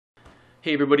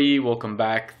Hey everybody, welcome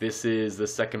back. This is the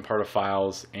second part of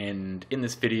files, and in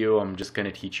this video I'm just going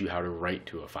to teach you how to write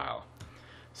to a file.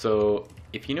 So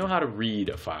if you know how to read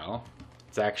a file,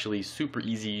 it's actually super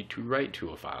easy to write to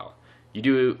a file. You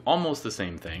do almost the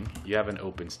same thing. You have an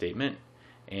open statement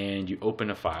and you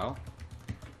open a file.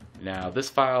 Now this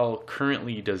file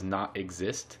currently does not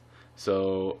exist,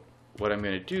 so what I'm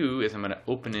going to do is I'm going to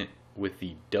open it with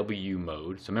the W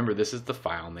mode. So remember, this is the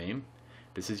file name,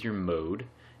 this is your mode.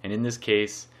 And in this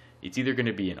case, it's either going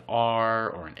to be an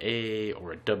R or an A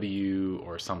or a W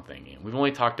or something. And we've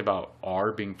only talked about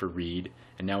R being for read,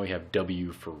 and now we have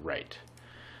W for write.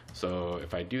 So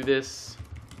if I do this,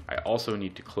 I also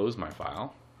need to close my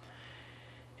file,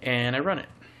 and I run it.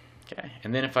 Okay,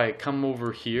 and then if I come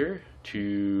over here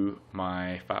to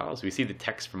my files, we see the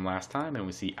text from last time, and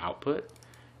we see output.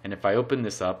 And if I open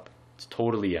this up, it's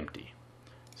totally empty.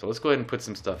 So let's go ahead and put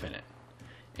some stuff in it.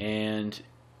 And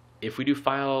if we do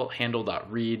file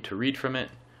handle.read to read from it,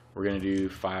 we're going to do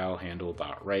file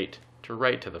handle.write to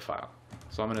write to the file.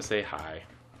 So I'm going to say hi,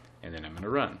 and then I'm going to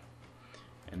run.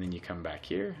 And then you come back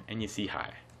here and you see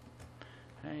hi.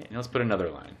 All right, and let's put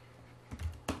another line.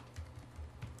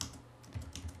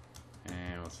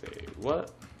 And we'll say what?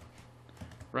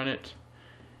 Run it.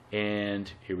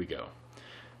 And here we go.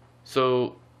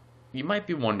 So you might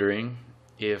be wondering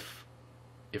if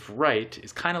write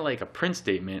is kind of like a print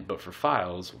statement, but for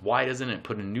files, why doesn't it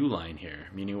put a new line here?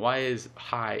 Meaning, why is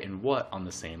hi and what on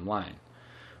the same line?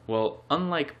 Well,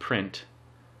 unlike print,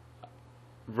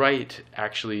 write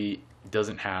actually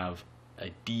doesn't have a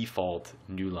default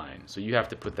new line. So you have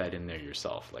to put that in there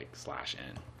yourself, like /n,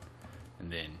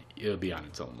 and then it'll be on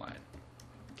its own line.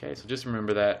 Okay, so just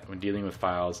remember that when dealing with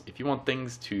files, if you want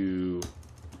things to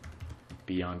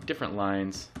be on different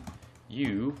lines,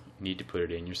 you need to put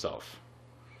it in yourself.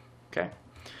 Okay,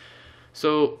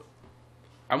 so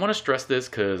I want to stress this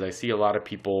because I see a lot of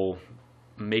people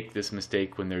make this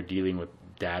mistake when they're dealing with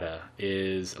data,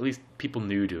 is at least people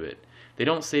new to it. They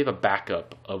don't save a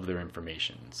backup of their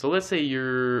information. So let's say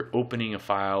you're opening a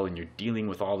file and you're dealing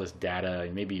with all this data,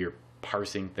 and maybe you're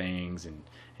parsing things and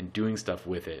doing stuff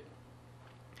with it,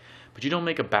 but you don't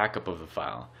make a backup of the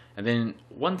file. And then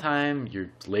one time you're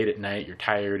late at night, you're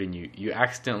tired, and you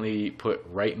accidentally put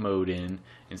write mode in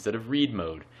instead of read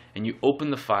mode. And you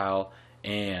open the file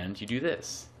and you do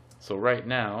this. So right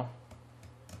now,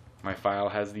 my file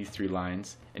has these 3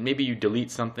 lines, and maybe you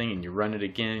delete something and you run it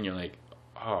again and you're like,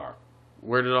 oh,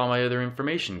 where did all my other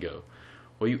information go?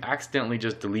 Well, you accidentally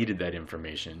just deleted that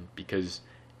information because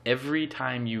every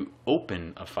time you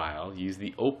open a file, use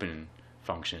the open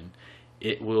function,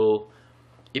 it will,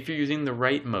 if you're using the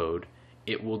write mode,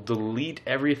 it will delete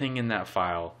everything in that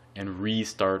file and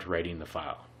restart writing the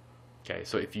file. Okay,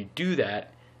 so if you do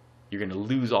that, you're going to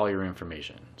lose all your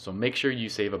information. So make sure you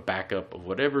save a backup of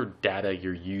whatever data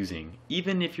you're using.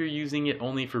 Even if you're using it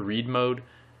only for read mode,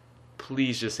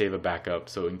 please just save a backup,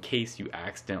 so in case you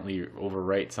accidentally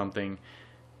overwrite something,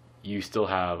 you still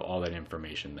have all that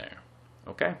information there.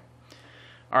 Okay?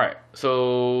 Alright,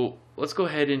 so let's go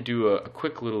ahead and do a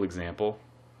quick little example.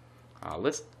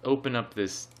 Let's open up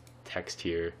this text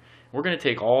here. We're going to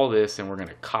take all this and we're going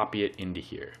to copy it into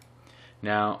here.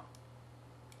 Now,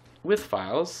 with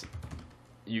files,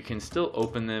 you can still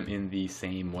open them in the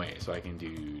same way. So I can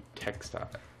do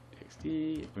text.txt.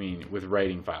 I mean, with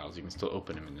writing files, you can still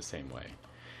open them in the same way.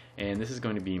 And this is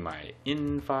going to be my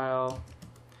in file.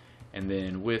 And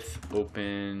then with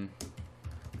open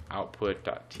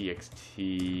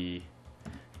output.txt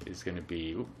is going to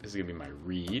be, this is going to be my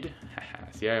read.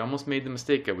 See, I almost made the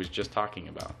mistake I was just talking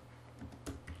about.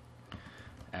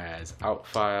 As out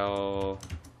file.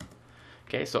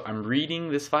 Okay, so I'm reading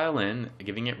this file in,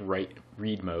 giving it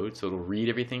read mode, so it'll read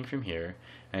everything from here,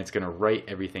 and it's going to write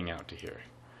everything out to here.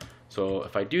 So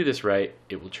if I do this right,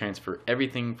 it will transfer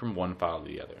everything from one file to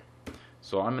the other.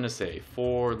 So I'm going to say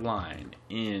for line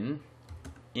in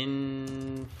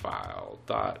file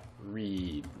dot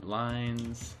read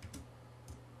lines.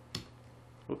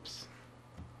 Whoops.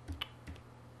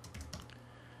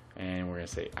 And we're going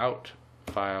to say out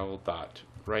file dot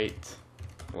write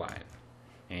line.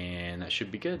 And that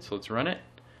should be good. So let's run it.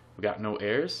 We got no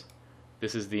errors.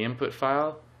 This is the input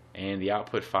file, and the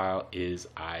output file is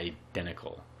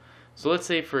identical. So let's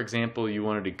say, for example, you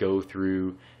wanted to go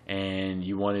through and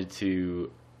you wanted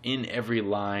to, in every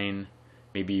line,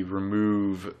 maybe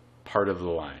remove part of the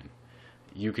line.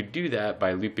 You could do that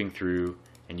by looping through,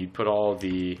 and you'd put all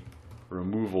the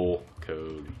removal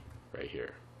code right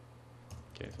here.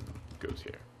 Okay, so it goes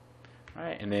here. All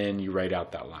right, and then you write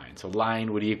out that line. So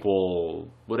line would equal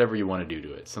whatever you want to do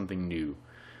to it, something new.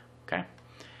 Okay.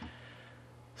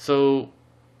 So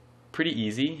pretty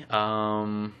easy.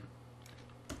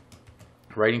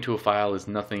 Writing to a file is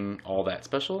nothing all that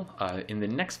special. In the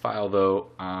next file though,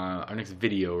 our next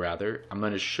video rather, I'm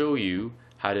going to show you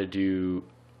how to do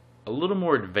a little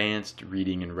more advanced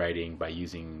reading and writing by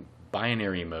using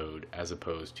binary mode as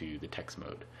opposed to the text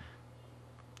mode.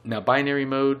 Now binary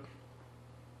mode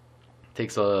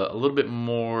takes a little bit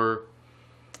more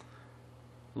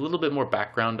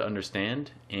background to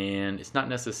understand, and it's not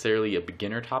necessarily a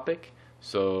beginner topic,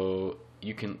 so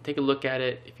you can take a look at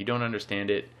it. If you don't understand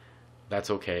it, that's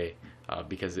okay,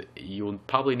 because you'll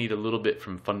probably need a little bit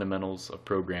from fundamentals of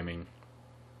programming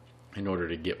in order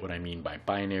to get what I mean by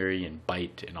binary and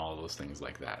byte and all those things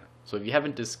like that. So if you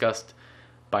haven't discussed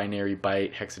binary,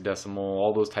 byte, hexadecimal,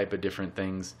 all those type of different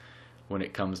things when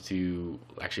it comes to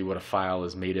actually what a file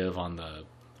is made of on the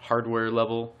hardware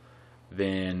level,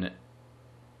 then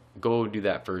go do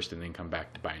that first and then come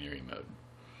back to binary mode.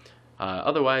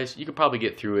 Otherwise, you could probably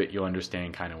get through it. You'll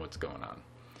understand kind of what's going on.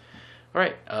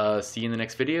 Alright, see you in the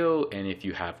next video, and if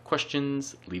you have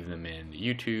questions, leave them in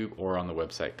YouTube or on the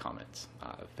website comments.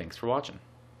 Thanks for watching.